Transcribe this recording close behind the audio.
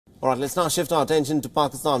All right, let's now shift our attention to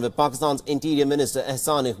Pakistan, where Pakistan's Interior Minister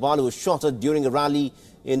Ahsan Iqbal, who was shot at during a rally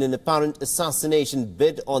in an apparent assassination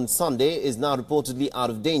bid on Sunday, is now reportedly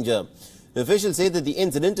out of danger. The officials say that the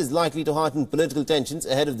incident is likely to heighten political tensions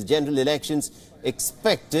ahead of the general elections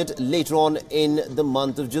expected later on in the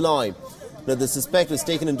month of July. Now, the suspect was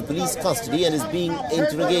taken into police custody and is being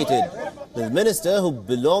interrogated. The minister, who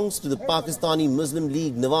belongs to the Pakistani Muslim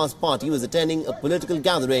League Nawaz Party, was attending a political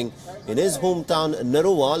gathering in his hometown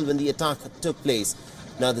Narowal when the attack took place.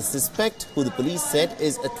 Now, the suspect, who the police said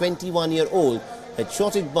is a 21-year-old, had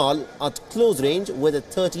shot Iqbal at close range with a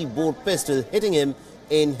 30-bore pistol, hitting him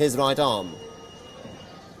in his right arm.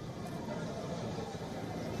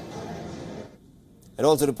 And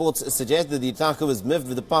also reports suggest that the attacker was miffed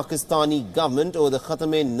with the Pakistani government over the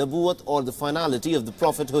Khatam-e-Nabuwat, or the finality of the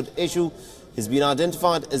prophethood issue. He's been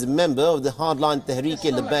identified as a member of the hardline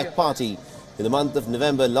Tehreek-e-Labbaik party. In the month of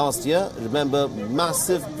November last year, remember,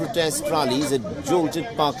 massive protest rallies had jolted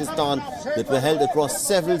Pakistan that were held across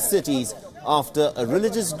several cities after a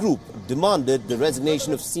religious group demanded the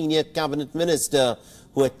resignation of senior cabinet minister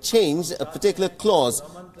who had changed a particular clause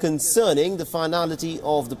concerning the finality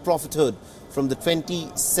of the prophethood from the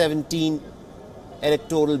 2017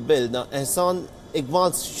 electoral bill. Now, Ahsan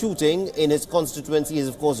Iqbal's shooting in his constituency has,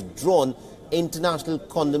 of course, drawn international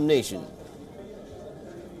condemnation.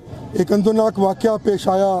 एक अंदरनाक वाक़या पेश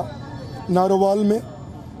आया नारोवाल में,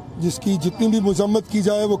 जिसकी जितनी भी मज़म्मत की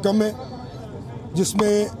जाए वो कम है,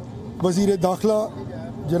 जिसमें वज़ीर दाखिला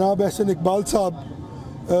जनाब ahsan इकबाल साहब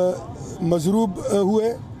मजरूब हुए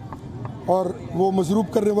और वो मजरूब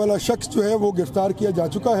करने वाला शख्स जो है वो गिरफ़्तार किया जा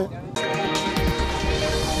चुका है।